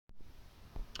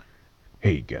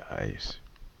Hey guys,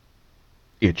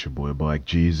 it's your boy Black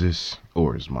Jesus,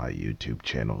 or as my YouTube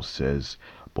channel says,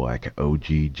 Black OG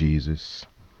Jesus.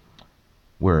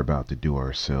 We're about to do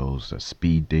ourselves a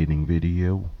speed dating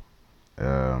video.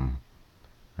 Um,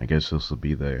 I guess this will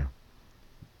be the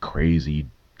crazy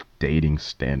dating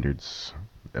standards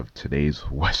of today's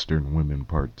Western women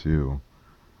part 2.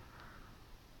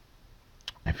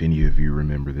 If any of you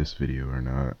remember this video or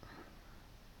not.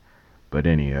 But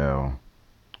anyhow,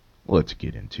 let's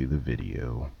get into the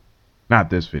video. Not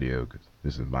this video, because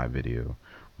this is my video.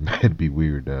 It'd be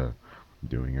weird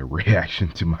doing a reaction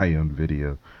to my own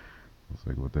video. It's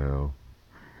like, what the hell?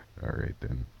 Alright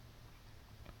then.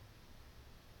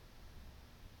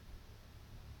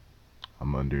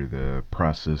 I'm under the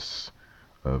process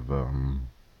of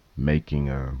making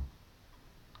or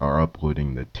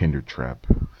uploading the Tinder Trap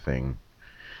thing.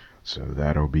 So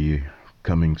that'll be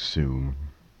coming soon.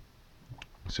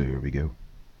 So here we go.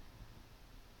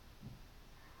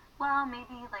 Well,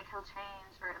 maybe like he'll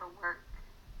change or it'll work.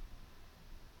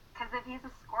 Because if he's a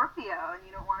Scorpio and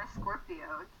you don't want a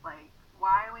Scorpio, it's like,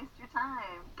 why waste your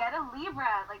time? Get a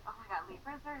Libra. Like, oh my god,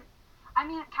 Libras are... I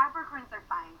mean, Capricorns are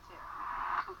fine too.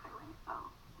 Okay, wait. Oh,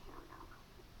 here we go.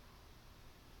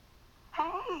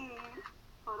 Hey!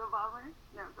 Photo bomber?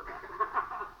 No, it's okay.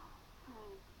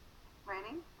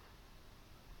 Ready?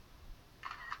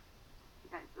 You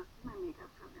guys, this is my makeup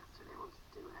from yesterday. We'll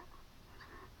just do it.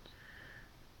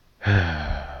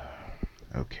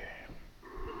 Okay.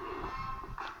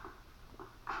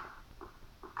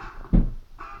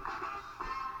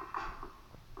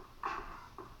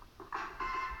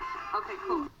 Okay,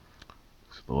 cool.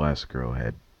 So the last girl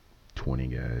had 20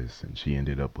 guys, and she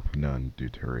ended up with none due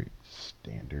to her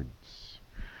standards.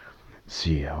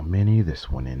 See how many this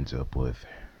one ends up with.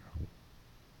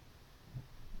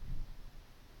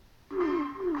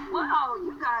 Wow,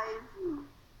 you guys.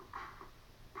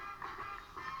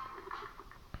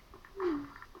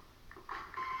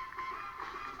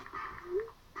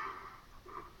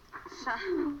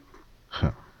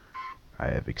 I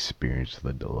have experienced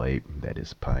the delight that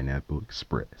is Pineapple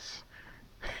Express.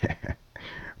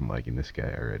 I'm liking this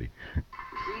guy already.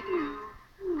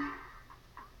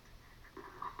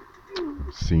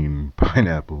 Seen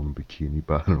Pineapple in Bikini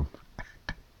Bottom.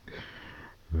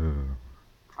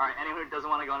 Alright, anyone who doesn't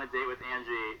want to go on a date with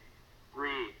Angie, 3,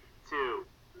 2,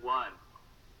 1.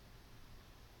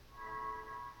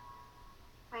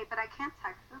 Wait, but I can't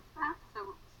text this fast,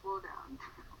 so slow down.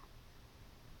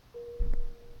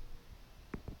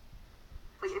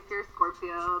 Like, if you're a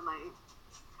Scorpio, like,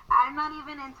 I'm not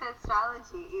even into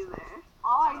astrology either.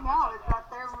 All I know is that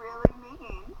they're really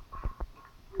mean.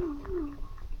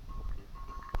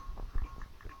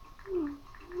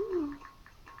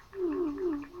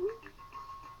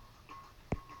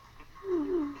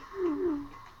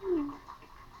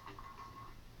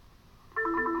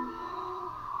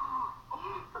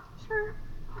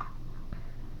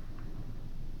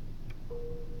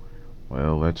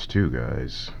 Well, that's 2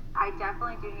 guys. I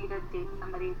definitely do need to date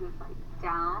somebody who's, like,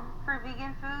 down for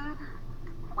vegan food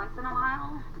once in a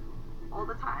while, all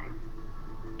the time.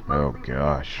 Oh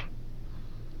gosh.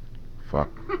 Fuck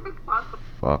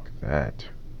that.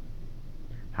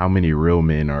 How many real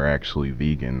men are actually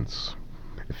vegans?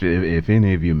 If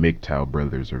any of you MGTOW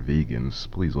brothers are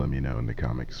vegans, please let me know in the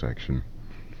comment section.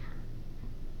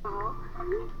 Oh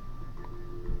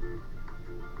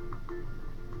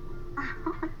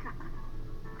my god.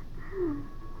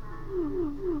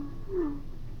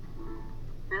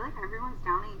 Really? Everyone's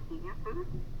down to eat vegan food?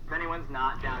 If anyone's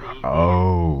not down to eat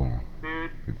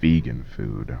food, vegan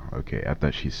food. Okay, I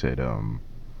thought she said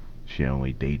she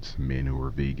only dates men who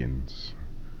are vegans.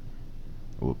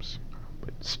 Oops.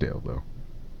 But still though.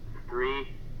 3,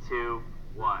 2,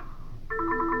 1.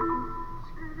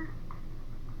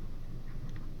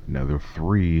 Another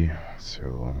 3,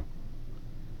 so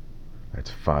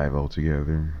that's 5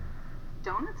 altogether.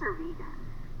 Donuts are vegan,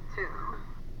 too.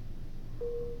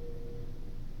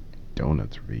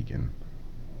 Donuts are vegan.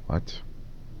 What?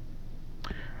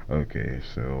 Okay,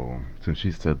 so since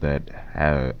she said that,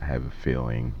 I have a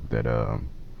feeling that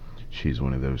she's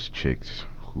one of those chicks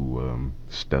who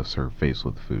stuffs her face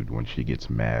with food when she gets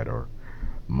mad or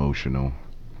emotional.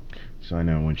 So I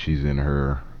know when she's in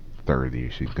her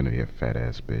 30s, she's gonna be a fat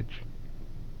ass bitch.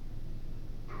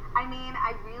 I mean,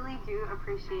 I really do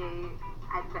appreciate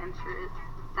adventurous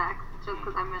sex, just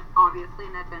because I'm obviously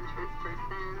an adventurous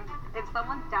person. If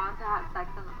someone's down to have sex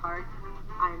in the park,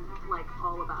 I'm, like,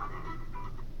 all about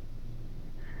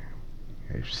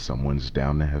it. If someone's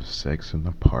down to have sex in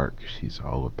the park, she's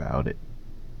all about it.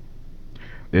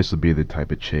 This would be the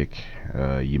type of chick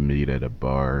you meet at a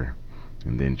bar,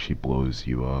 and then she blows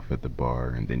you off at the bar,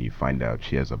 and then you find out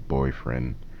she has a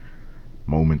boyfriend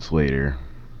moments later,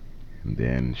 and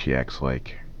then she acts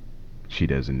like she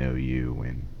doesn't know you,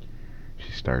 and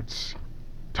she starts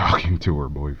talking to her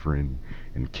boyfriend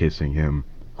and kissing him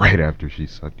right after she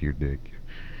sucked your dick.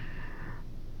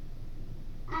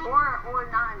 Or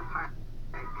not in the park,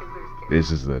 because there's kids.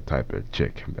 This is the type of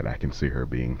chick that I can see her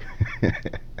being.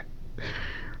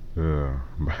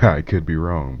 I could be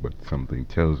wrong, but something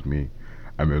tells me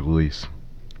I'm at least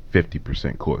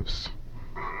 50% close.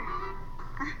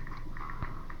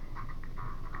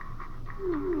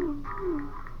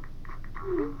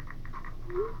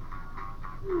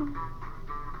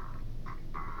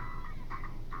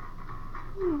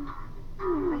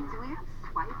 Wait, do we have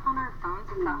swipe on our phones?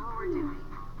 Is that what we're doing?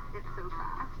 It's so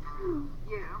fast.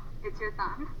 You. It's your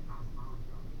thumb?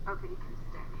 Okay, you can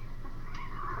stay.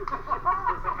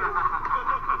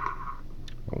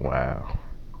 Wow.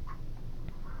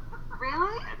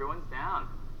 Really? Everyone's down.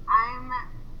 I'm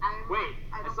Wait,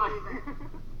 I don't saw believe it.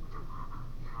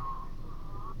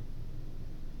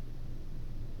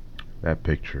 That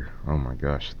picture. Oh my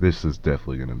gosh. This is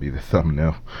definitely gonna be the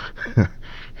thumbnail.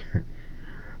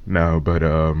 No, but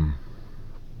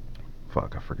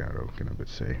fuck, I forgot what I was gonna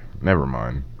say. Never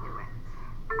mind. I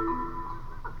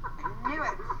knew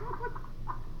it.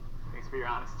 Thanks for your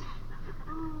honesty.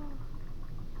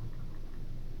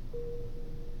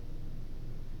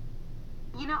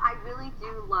 You know, I really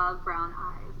do love brown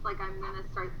eyes. Like, I'm gonna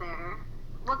start there.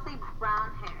 Let's say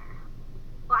brown hair.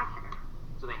 Black hair.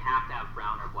 So they have to have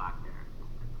brown or black hair.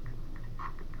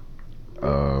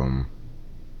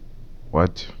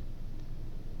 What?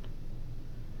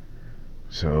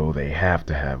 So they have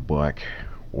to have black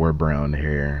or brown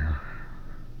hair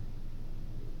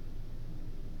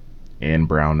and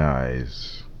brown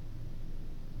eyes.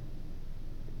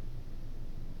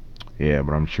 Yeah,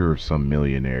 but I'm sure if some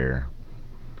millionaire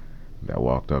that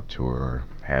walked up to her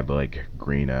had like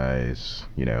green eyes,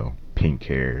 pink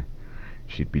hair,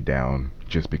 she'd be down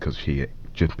just because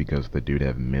the dude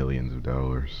had millions of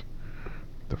dollars.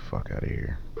 Get the fuck out of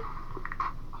here.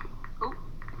 Oh.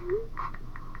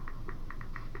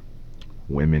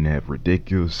 Women have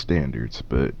ridiculous standards,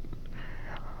 but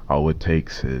all it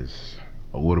takes is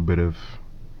a little bit of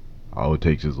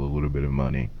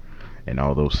money, and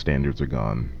all those standards are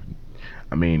gone.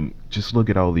 I mean, just look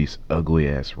at all these ugly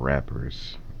ass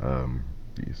rappers,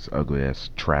 these ugly ass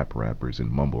trap rappers and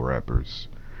mumble rappers.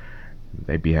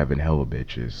 They be having hella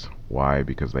bitches. Why?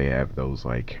 Because they have those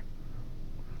like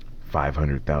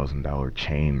 $500,000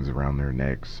 chains around their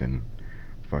necks and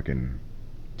fucking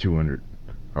 200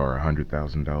 or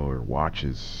 $100,000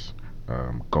 watches,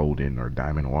 golden or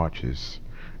diamond watches.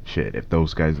 Shit, if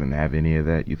those guys didn't have any of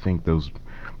that, you think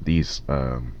these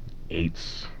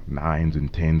eights, nines,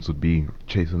 and tens would be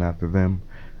chasing after them?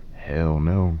 Hell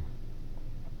no.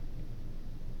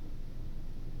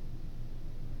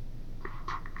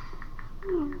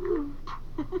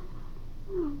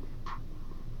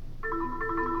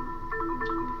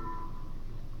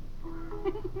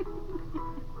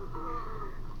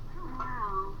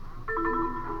 Wow.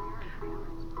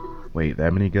 Wait,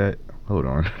 that many got? Hold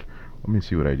on. Let me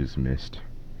see what I just missed.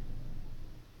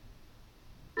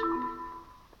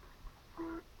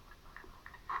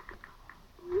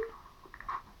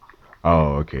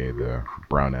 Oh, okay, the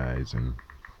brown eyes and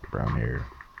brown hair.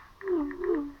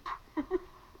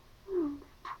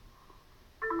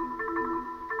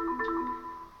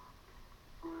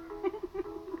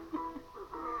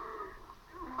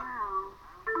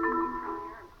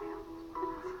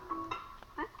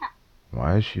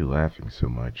 Why is she laughing so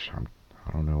much? I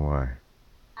don't know why.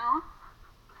 No?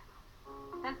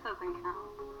 This doesn't count.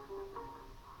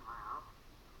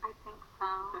 I think so.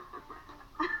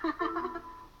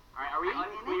 Alright, are we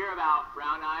unclear about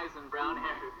brown eyes and brown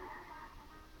hair?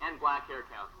 And black hair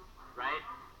counts, right?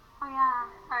 Oh yeah,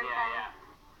 sorry Yeah, guys. yeah.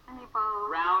 I need both.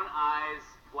 Brown eyes,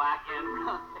 black and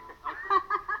brown hair.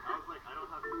 I was like, I don't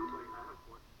have, like, I have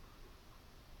one.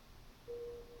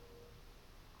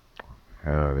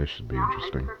 This should be Yeah,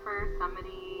 interesting. I prefer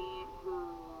somebody who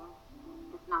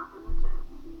is not religious.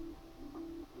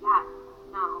 Yeah,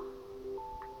 no.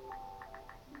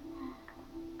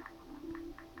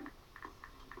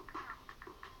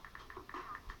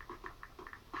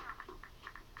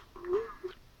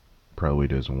 Probably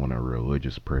doesn't want a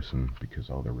religious person because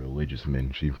all the religious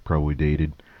men she probably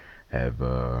dated have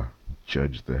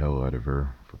judged the hell out of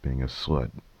her for being a slut.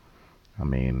 I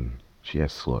mean, she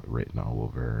has slut written all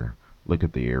over her. Look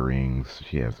at the earrings,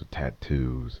 she has the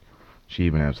tattoos, she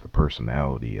even has the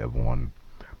personality of one.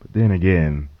 But then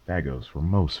again, that goes for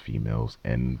most females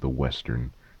in the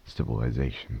Western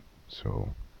civilization.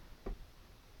 So,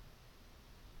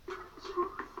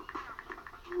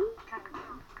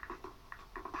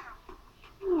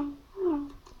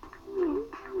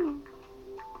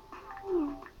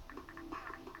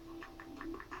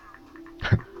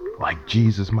 like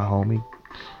Jesus, my homie.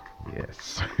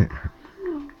 Yes.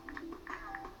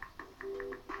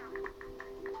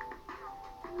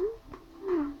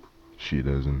 She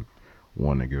doesn't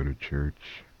want to go to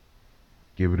church.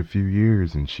 Give it a few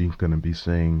years and she's gonna be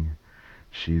saying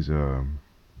she's a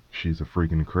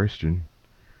freaking Christian.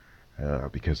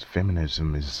 Because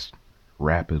feminism is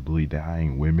rapidly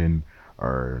dying. Women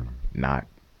are not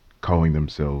calling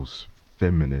themselves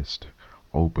feminist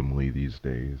openly these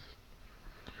days.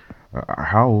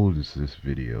 How old is this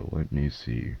video? Let me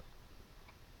see.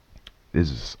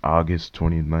 This is August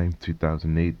 29th,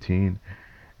 2018.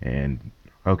 And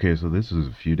okay, so this is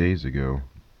a few days ago.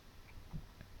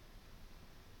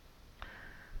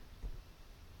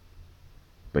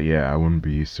 But yeah, I wouldn't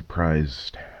be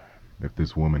surprised if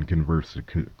this woman converts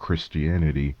to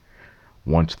Christianity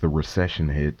once the recession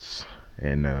hits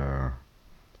and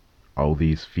all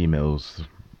these females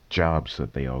jobs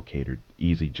that they all catered,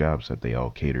 easy jobs that they all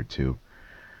cater to.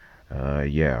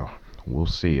 Yeah, we'll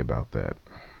see about that.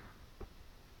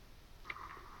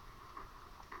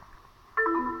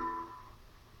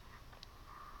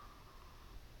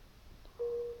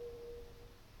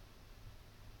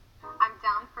 I'm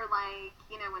down for like,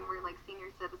 you know, when we're like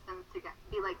senior citizens to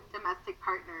be like domestic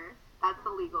partners. That's a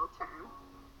legal term.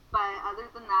 But other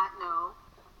than that, no.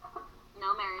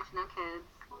 No marriage, no kids.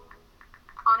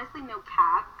 Honestly, no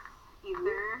cats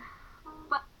either.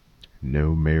 But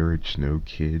No marriage, no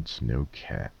kids, no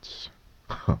cats.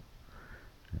 Huh.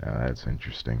 That's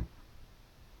interesting.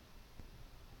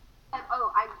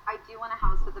 oh, I do want a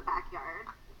house with a backyard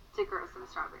to grow some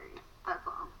strawberries. That's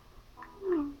all.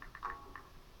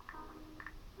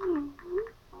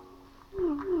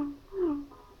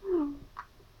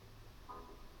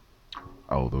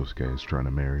 All those guys trying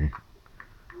to marry.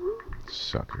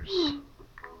 Suckers.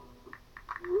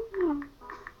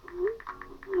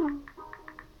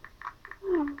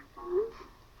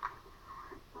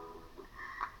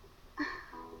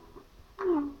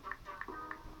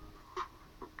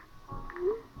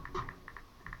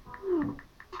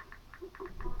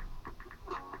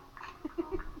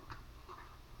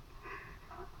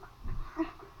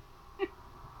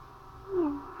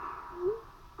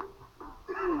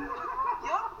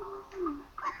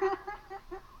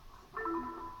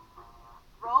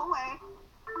 Roll away.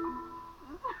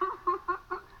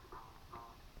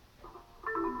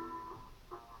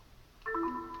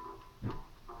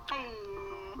 Hey.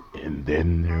 And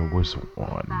then there was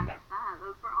one. That's that.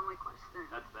 Those were all my questions.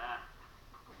 That's that.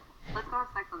 Let's go have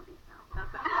sex on the beach now.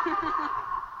 That's that.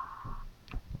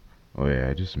 Oh yeah,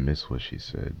 I just missed what she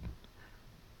said.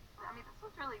 I mean, this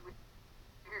was really weird.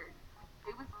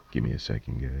 It was. Give me a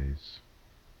second, guys.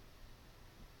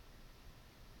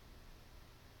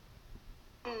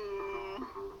 And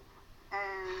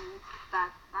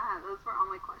that's that. Those were all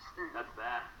my questions. That's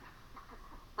that.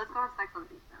 Let's go have sex on the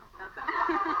beach now. That's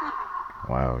that.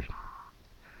 Wow.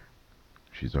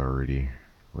 She's already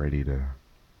ready to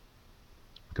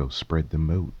go spread the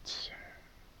moats.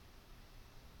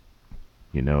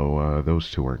 You know, those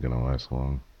two aren't gonna last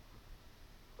long.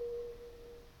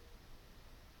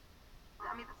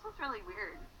 I mean, this was really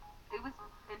weird. It was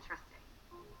interesting.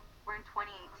 We're in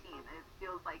 2018. It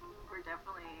feels like we're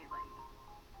definitely like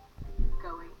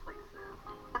going places.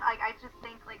 But like, I just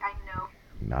think like I know.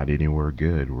 Not anywhere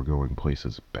good. We're going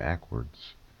places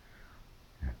backwards.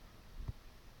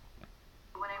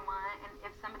 What I want, and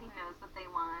if somebody knows what they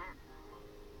want,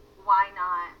 why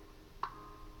not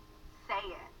say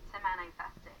it to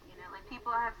manifest it? You know, like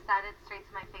people have said it straight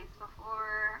to my face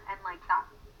before, and like that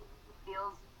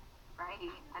feels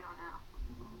right. I don't know.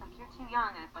 Like you're too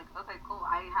young, and it's like okay, cool.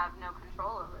 I have no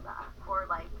control over that. Or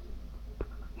like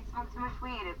you smoke too much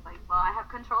weed. It's like well, I have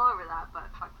control over that,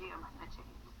 but fuck you, I'm not gonna change.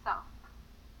 So.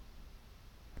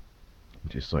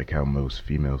 Just like how most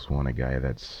females want a guy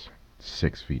that's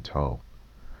 6 feet tall,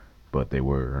 but they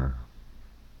wear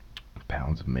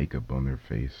pounds of makeup on their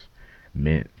face,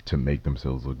 meant to make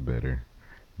themselves look better.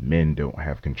 Men don't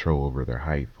have control over their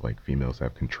height like females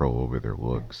have control over their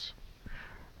looks.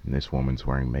 And this woman's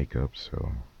wearing makeup,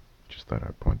 so just thought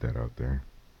I'd point that out there.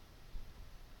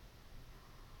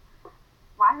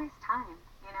 Why waste time,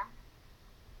 you know?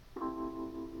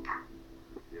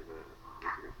 You have a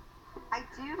Instagram? I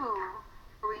do.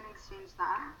 Are we gonna exchange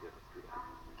that? Yeah, let's do that.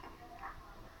 Okay.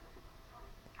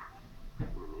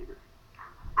 I'm a neighbor.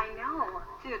 I know.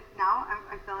 Dude, now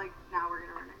I feel like now we're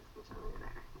gonna run into each other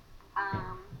there.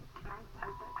 Can I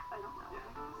type it? 'Cause I don't know.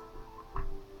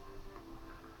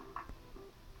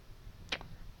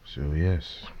 So yes,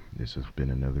 this has been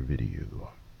another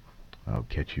video. I'll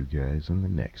catch you guys in the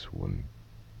next one.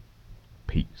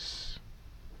 Peace.